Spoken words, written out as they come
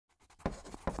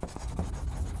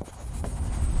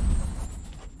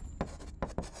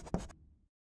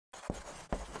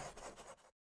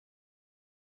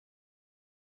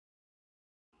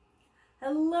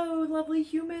Hello, lovely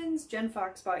humans! Jen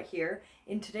Foxbot here.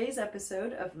 In today's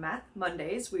episode of Math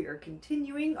Mondays, we are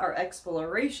continuing our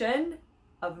exploration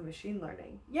of machine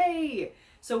learning. Yay!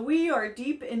 So we are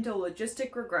deep into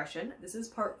logistic regression. This is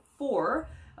part 4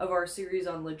 of our series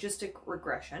on logistic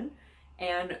regression.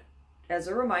 And as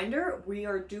a reminder, we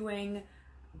are doing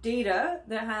data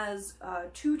that has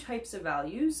two types of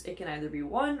values. It can either be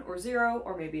 1 or 0,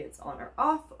 or maybe it's on or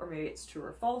off, or maybe it's true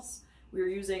or false. We're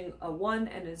using a 1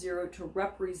 and a 0 to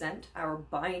represent our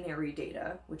binary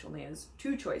data, which only has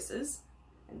 2 choices,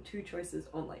 and 2 choices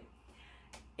only.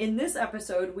 In this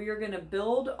episode, we are going to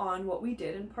build on what we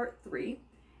did in part 3,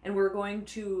 and we're going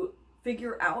to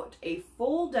figure out a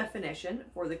full definition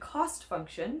for the cost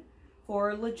function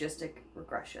for logistic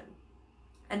regression.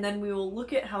 And then we will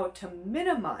look at how to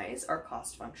minimize our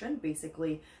cost function,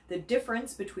 basically the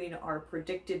difference between our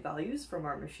predicted values from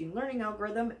our machine learning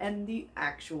algorithm and the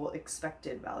actual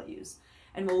expected values.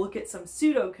 And we'll look at some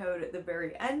pseudocode at the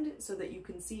very end so that you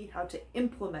can see how to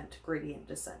implement gradient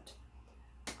descent.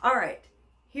 All right,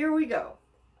 here we go.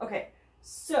 Okay,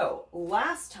 so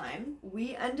last time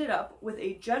we ended up with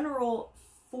a general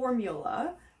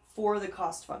formula for the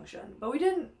cost function, but we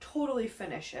didn't totally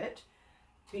finish it,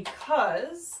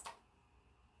 because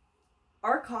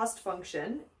our cost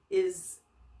function is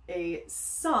a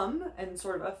sum and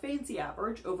sort of a fancy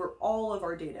average over all of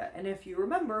our data. And if you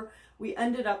remember, we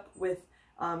ended up with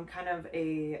kind of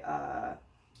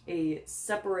a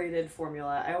separated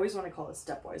formula. I always want to call it a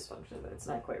stepwise function, but it's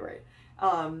not quite right.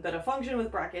 But a function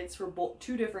with brackets for both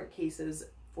 2 different cases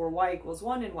for y equals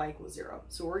 1 and y equals 0.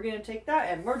 So we're going to take that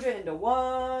and merge it into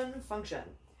one function.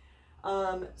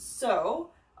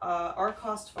 Our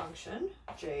cost function,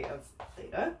 j of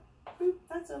theta, ooh,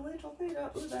 that's a little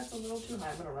theta, ooh, that's a little too high,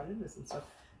 I'm going to run into some stuff.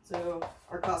 So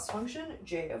our cost function,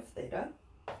 j of theta,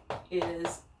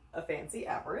 is a fancy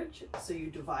average. So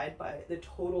you divide by the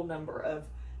total number of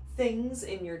things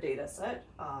in your data set,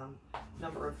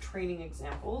 number of training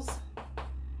examples.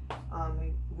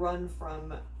 We run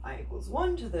from I equals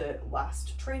 1 to the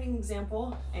last training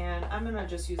example, and I'm going to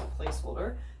just use a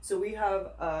placeholder. So we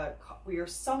are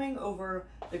summing over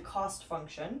the cost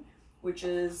function, which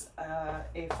is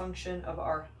a function of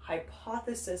our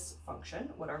hypothesis function,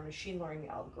 what our machine learning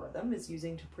algorithm is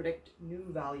using to predict new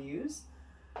values,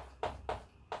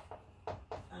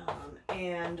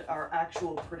 and our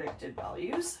actual predicted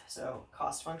values. So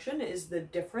cost function is the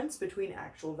difference between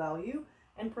actual value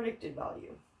and predicted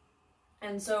value.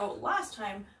 And so last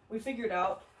time we figured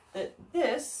out that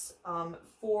this,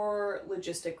 for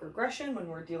logistic regression, when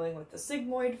we're dealing with the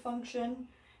sigmoid function,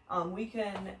 we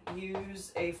can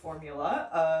use a formula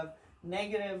of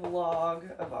negative log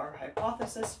of our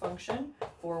hypothesis function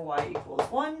for y equals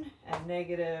 1 and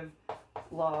negative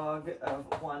log of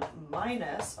 1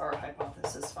 minus our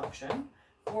hypothesis function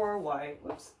for y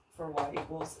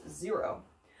equals 0.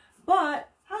 But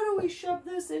how do we shove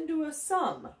this into a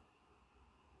sum?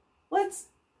 Let's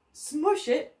smush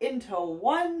it into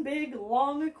one big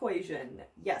long equation.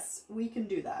 Yes, we can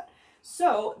do that.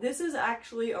 So this is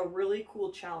actually a really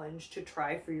cool challenge to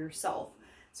try for yourself.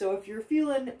 So if you're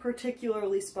feeling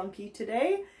particularly spunky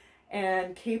today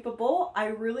and capable, I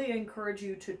really encourage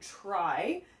you to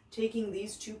try taking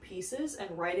these 2 pieces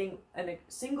and writing a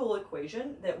single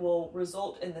equation that will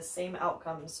result in the same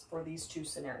outcomes for these 2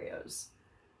 scenarios.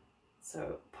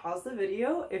 So pause the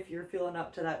video if you're feeling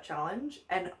up to that challenge,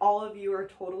 and all of you are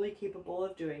totally capable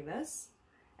of doing this,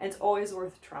 and it's always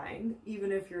worth trying,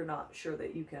 even if you're not sure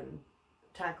that you can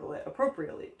tackle it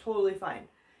appropriately. Totally fine.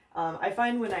 I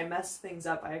find when I mess things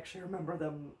up, I actually remember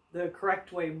them the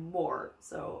correct way more,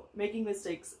 so making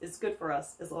mistakes is good for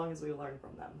us as long as we learn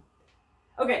from them.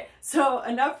 Okay, so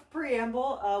enough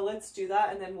preamble, let's do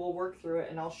that, and then we'll work through it,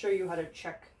 and I'll show you how to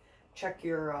check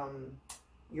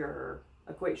your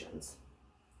equations.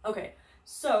 Okay,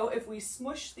 so if we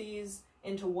smush these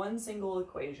into one single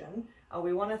equation,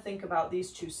 we want to think about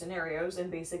these 2 scenarios,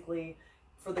 and basically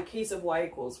for the case of y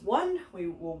equals 1, we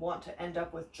will want to end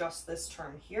up with just this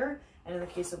term here, and in the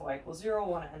case of y equals 0,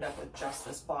 we'll want to end up with just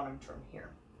this bottom term here.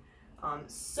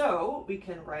 So we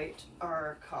can write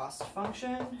our cost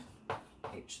function,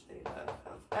 h theta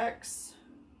of x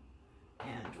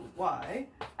and y,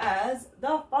 as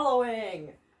the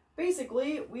following.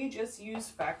 Basically, we just use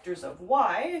factors of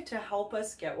y to help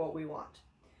us get what we want.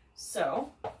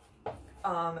 So,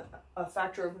 a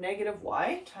factor of negative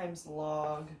y times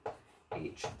log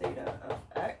h theta of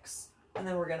x, and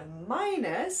then we're going to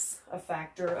minus a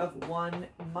factor of 1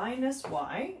 minus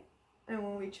y, and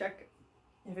when we check,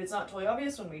 if it's not totally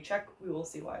obvious, when we check, we will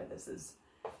see why this is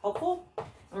helpful.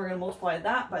 And we're going to multiply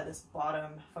that by this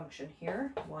bottom function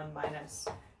here, 1 minus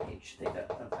h theta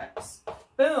of x.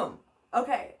 Boom!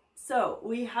 Okay, so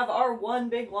we have our one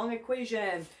big long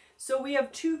equation. So we have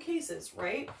two cases,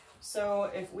 right? So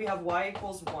if we have y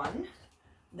equals 1,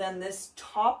 then this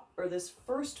top, or this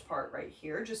first part right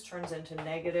here, just turns into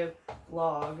negative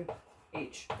log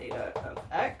h theta of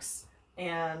x.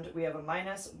 And we have a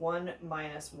minus 1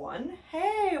 minus 1.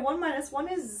 Hey, 1 minus 1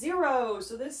 is 0.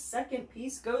 So this second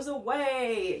piece goes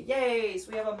away. Yay, so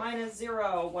we have a minus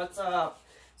 0. What's up?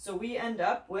 So we end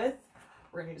up with,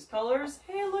 we're going to use colors.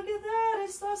 Hey, look at that.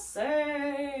 It's the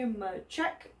same.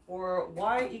 Check for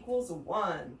y equals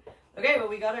 1. Okay, but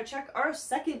we got to check our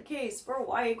second case for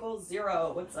y equals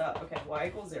 0. What's up? Okay, y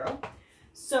equals 0.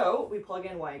 So we plug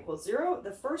in y equals 0.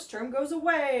 The first term goes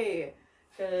away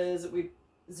because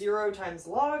 0 times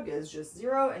log is just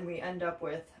 0, and we end up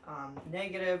with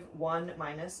negative 1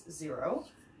 minus 0.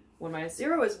 1 minus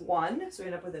 0 is 1, so we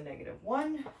end up with a negative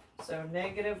 1. So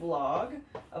negative log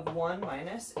of 1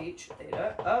 minus h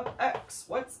theta of x.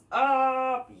 What's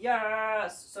up?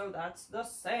 Yes! So that's the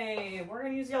same. We're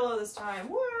going to use yellow this time.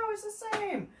 Wow, it's the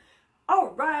same. All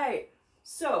right.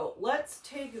 So let's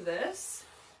take this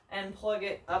and plug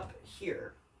it up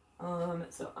here.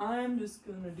 So I'm just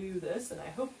going to do this, and I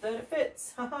hope that it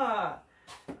fits. Haha.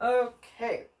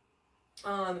 Okay.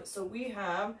 So we're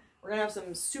going to have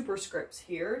some superscripts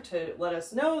here to let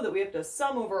us know that we have to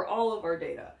sum over all of our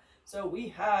data. So we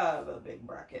have a big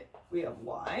bracket. We have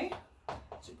y,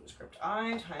 superscript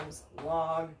I, times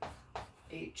log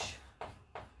h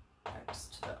x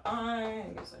to the I.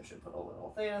 I guess I should put a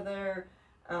little theta there.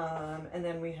 And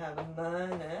then we have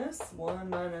minus 1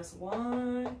 minus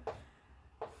 1.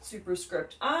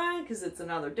 Superscript I, because it's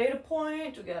another data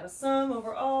point. We got to sum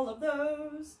over all of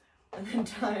those. And then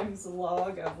times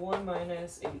log of 1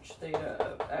 minus h theta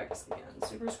of x. Again,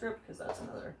 superscript, because that's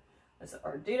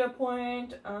our data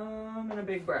point. In a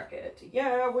big bracket.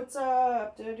 Yeah, what's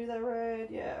up? Did I do that right?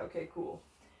 Yeah, okay, cool.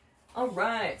 All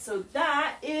right, so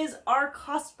that is our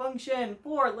cost function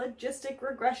for logistic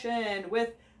regression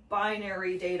with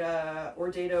binary data,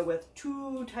 or data with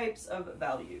two types of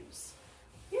values.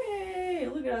 Yay!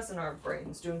 Look at us in our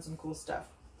brains doing some cool stuff.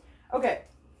 Okay,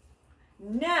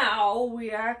 now we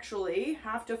actually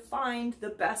have to find the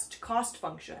best cost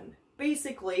function.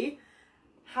 Basically,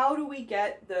 how do we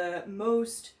get the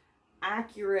most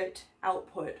accurate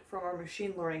output from our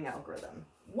machine learning algorithm?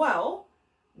 Well,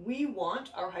 we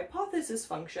want our hypothesis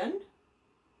function,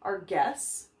 our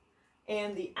guess,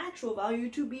 and the actual value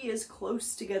to be as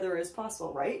close together as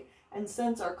possible, right? And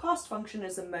since our cost function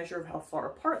is a measure of how far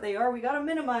apart they are, we got to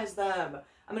minimize them.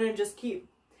 I'm going to just keep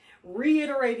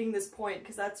reiterating this point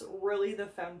because that's really the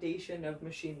foundation of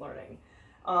machine learning.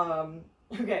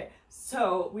 Okay,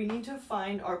 so we need to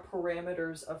find our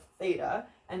parameters of theta,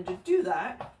 and to do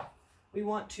that, we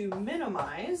want to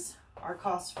minimize our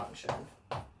cost function.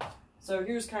 So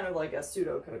here's kind of like a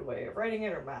pseudocode way of writing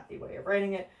it, or mathy way of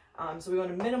writing it. So we want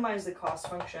to minimize the cost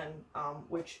function,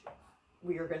 which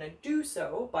we are going to do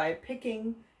so by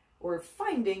picking or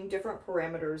finding different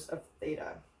parameters of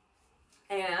theta.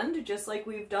 And just like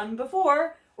we've done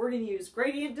before, we're going to use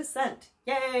gradient descent.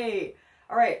 Yay!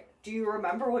 All right, do you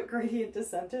remember what gradient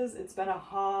descent is? It's been a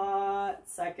hot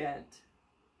second.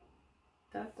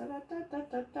 Da, da, da, da, da,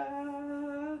 da,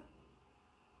 da.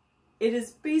 It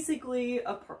is basically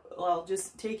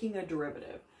just taking a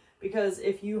derivative. Because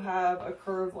if you have a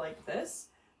curve like this,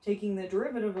 taking the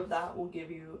derivative of that will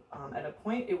give you, at a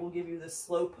point, it will give you the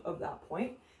slope of that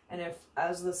point. And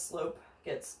as the slope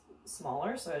gets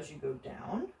smaller, so as you go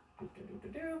down,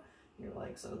 you're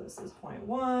like, so this is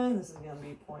 0.1, this is going to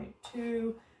be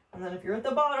 0.2, and then if you're at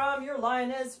the bottom, your line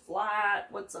is flat.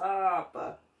 What's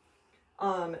up?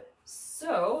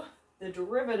 So the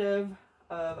derivative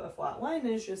of a flat line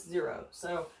is just 0.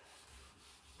 So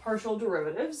partial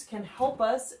derivatives can help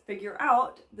us figure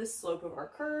out the slope of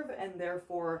our curve, and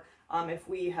therefore if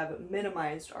we have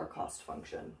minimized our cost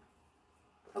function.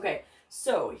 Okay,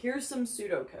 so here's some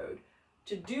pseudocode.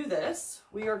 To do this,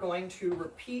 we are going to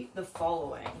repeat the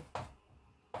following.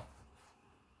 A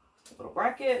little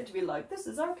bracket to be like, this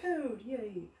is our code,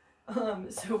 yay.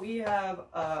 So we have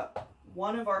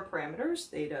one of our parameters,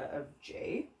 theta of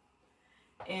j,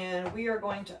 and we are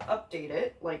going to update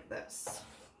it like this.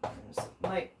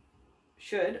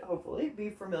 Should hopefully be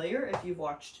familiar if you've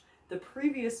watched the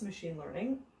previous machine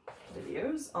learning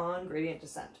videos on gradient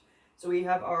descent. So we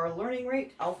have our learning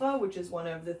rate, alpha, which is one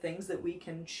of the things that we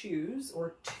can choose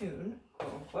or tune,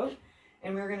 quote unquote,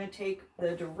 and we're going to take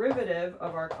the derivative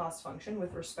of our cost function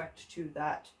with respect to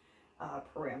that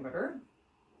parameter.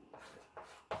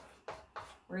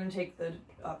 We're going to take the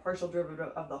partial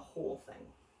derivative of the whole thing,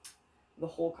 the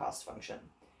whole cost function.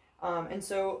 And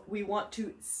so we want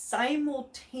to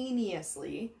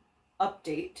simultaneously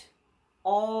update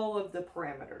all of the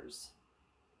parameters.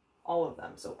 All of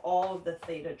them. So all of the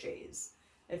theta j's.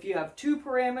 If you have two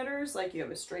parameters, like you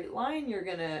have a straight line, you're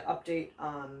going to update,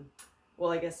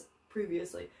 well, I guess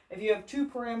previously, if you have two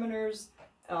parameters,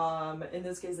 in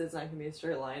this case, it's not going to be a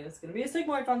straight line, it's going to be a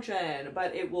sigmoid function,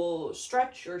 but it will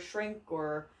stretch or shrink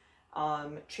or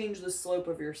change the slope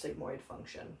of your sigmoid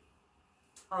function.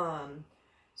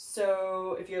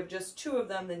 So if you have just two of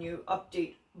them, then you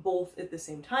update both at the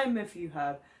same time. If you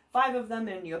have 5 of them,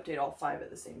 then you update all 5 at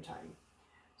the same time.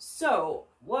 So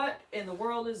what in the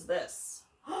world is this?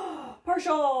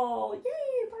 Partial!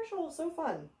 Yay, partial, so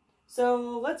fun.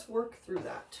 So let's work through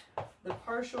that. The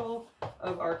partial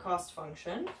of our cost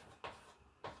function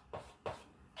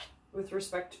with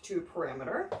respect to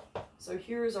parameter. So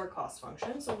here's our cost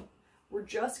function. So we're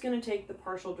just going to take the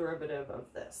partial derivative of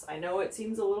this. I know it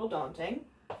seems a little daunting,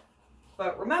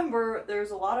 but remember,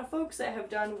 there's a lot of folks that have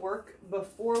done work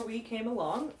before we came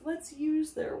along. Let's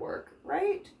use their work,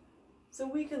 right? So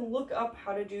we can look up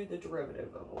how to do the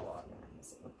derivative of a log. I'm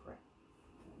missing a print.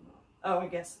 Oh, I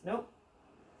guess, nope.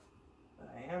 But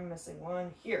I am missing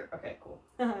one here. Okay, cool.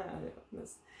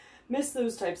 miss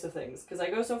those types of things. Because I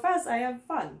go so fast, I have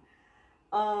fun.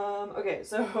 Okay,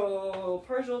 so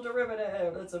partial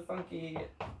derivative. That's a funky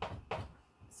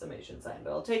summation sign,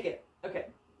 but I'll take it. Okay,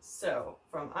 so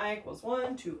from I equals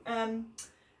 1 to m.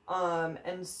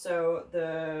 And so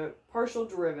the partial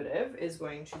derivative is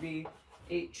going to be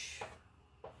h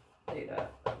theta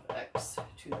of x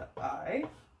to the I,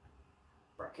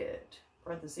 bracket,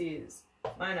 parentheses,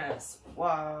 minus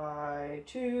y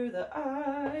to the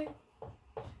I.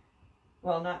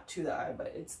 Well, not to the I,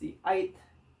 but it's the ith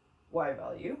y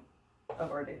value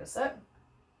of our data set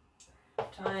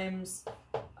times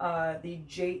the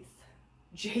jth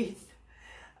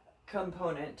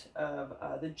component of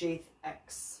the jth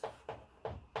x.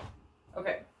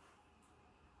 Okay.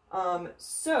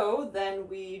 So then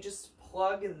we just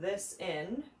plug this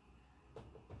in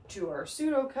to our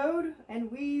pseudocode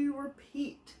and we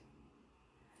repeat.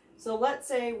 So let's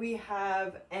say we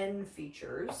have n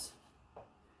features.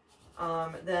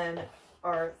 Then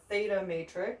our theta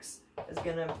matrix is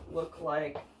going to look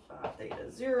like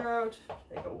theta 0,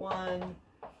 theta 1,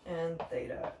 and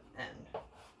theta n.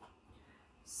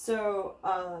 So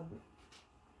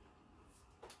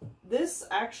this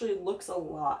actually looks a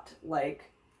lot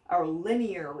like our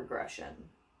linear regression,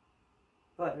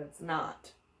 but it's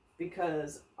not,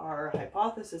 because our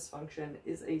hypothesis function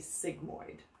is a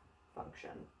sigmoid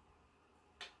function.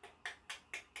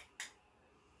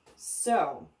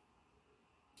 So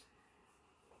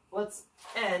let's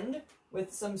end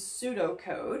with some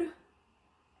pseudocode,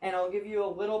 and I'll give you a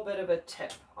little bit of a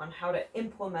tip on how to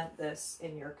implement this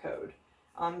in your code.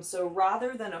 So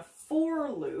rather than a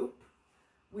for loop,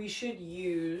 we should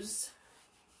use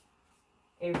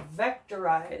a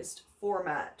vectorized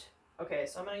format. Okay,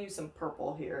 so I'm going to use some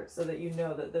purple here so that you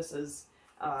know that this is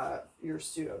your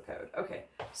pseudocode. Okay,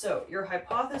 so your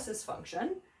hypothesis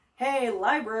function, hey,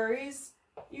 libraries,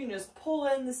 you can just pull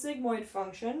in the sigmoid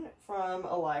function from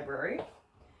a library,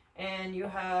 and you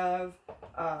have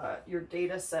your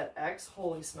data set x.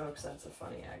 Holy smokes, that's a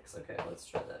funny x. Okay, let's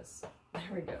try this. There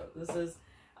we go. This is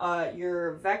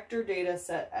your vector data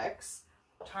set x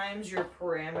times your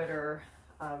parameter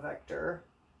vector.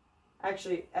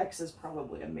 Actually, x is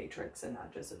probably a matrix and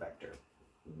not just a vector.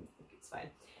 It's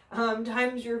fine.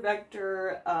 Times your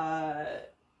vector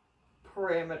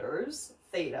parameters,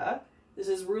 theta. This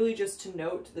is really just to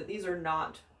note that these are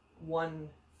not one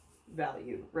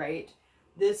value, right?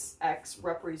 This x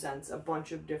represents a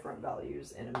bunch of different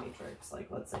values in a matrix.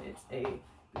 Like, let's say it's A,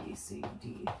 B, C,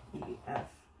 D, E, F.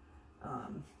 A,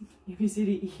 B, C,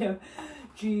 D, E, F,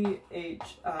 G, H,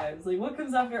 I. I was like, what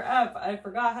comes after F? I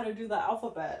forgot how to do the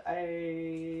alphabet. I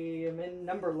am in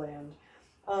Numberland.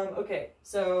 Okay,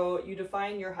 so you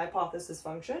define your hypothesis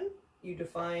function. You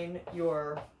define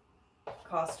your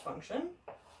cost function,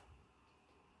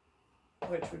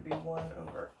 which would be 1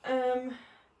 over m.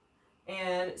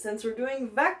 And since we're doing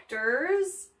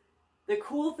vectors, the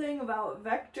cool thing about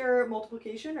vector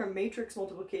multiplication or matrix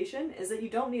multiplication is that you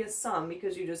don't need a sum,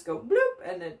 because you just go bloop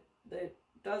and it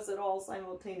does it all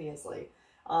simultaneously.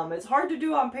 It's hard to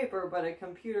do on paper, but a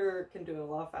computer can do it a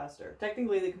lot faster.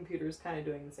 Technically, the computer is kind of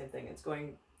doing the same thing. It's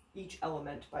going each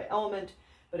element by element,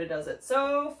 but it does it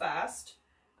so fast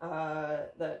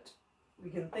that we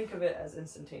can think of it as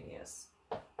instantaneous.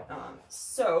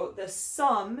 So the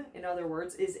sum, in other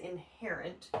words, is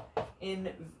inherent in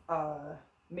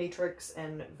matrix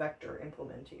and vector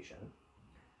implementation.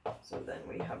 So then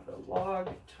we have the log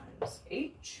times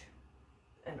h,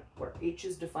 and where h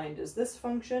is defined as this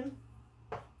function,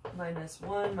 minus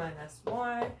 1 minus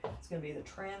y. It's going to be the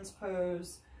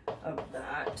transpose of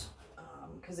that.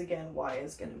 Because again, y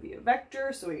is going to be a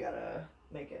vector, so we got to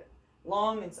make it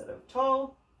long instead of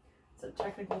tall. It's a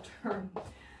technical term.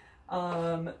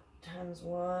 Times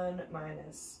 1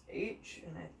 minus h,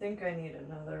 and I think I need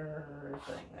another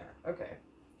thing there. Okay,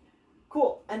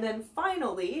 cool. And then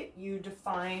finally, you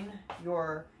define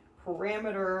your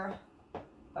parameter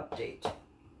update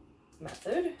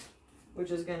method, which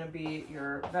is going to be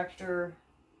your vector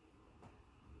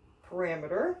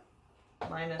parameter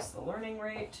minus the learning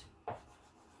rate,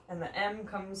 and the m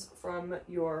comes from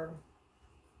your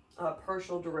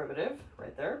partial derivative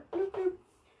right there. Boop, boop.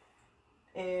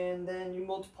 And then you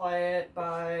multiply it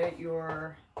by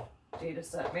your data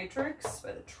set matrix,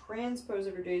 by the transpose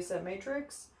of your data set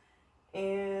matrix,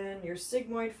 and your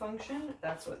sigmoid function,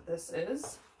 that's what this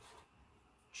is,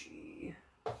 g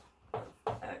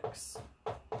of x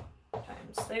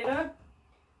times theta,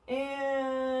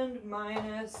 and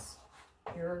minus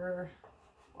your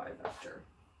y vector.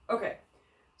 Okay,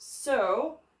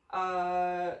 so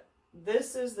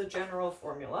this is the general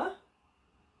formula.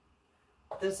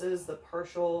 This is the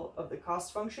partial of the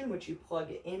cost function, which you plug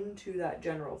into that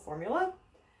general formula.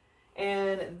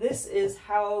 And this is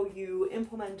how you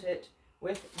implement it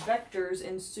with vectors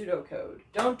in pseudocode.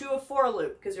 Don't do a for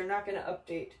loop, because you're not going to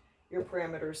update your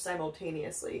parameters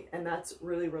simultaneously. And that's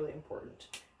really, really important,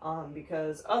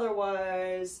 because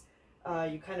otherwise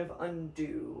you kind of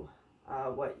undo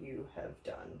what you have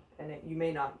done. And you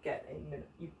may not get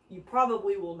you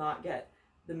probably will not get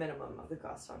the minimum of the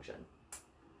cost function.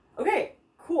 Okay,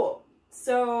 cool.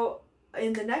 So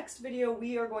in the next video,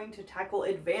 we are going to tackle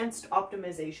advanced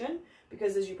optimization,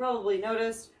 because as you probably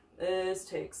noticed, this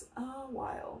takes a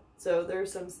while. So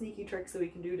there's some sneaky tricks that we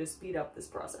can do to speed up this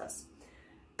process.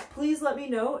 Please let me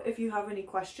know if you have any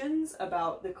questions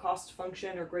about the cost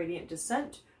function or gradient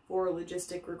descent for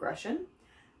logistic regression.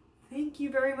 Thank you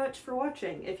very much for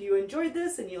watching. If you enjoyed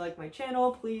this and you like my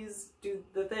channel, please do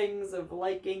the things of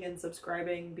liking and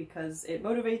subscribing, because it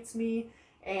motivates me,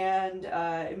 and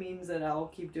it means that I'll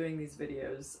keep doing these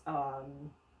videos,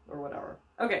 or whatever.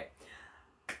 Okay,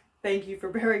 thank you for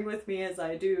bearing with me as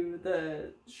I do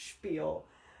the spiel.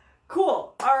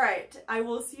 Cool, alright, I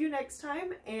will see you next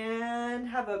time, and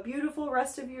have a beautiful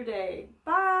rest of your day.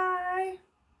 Bye!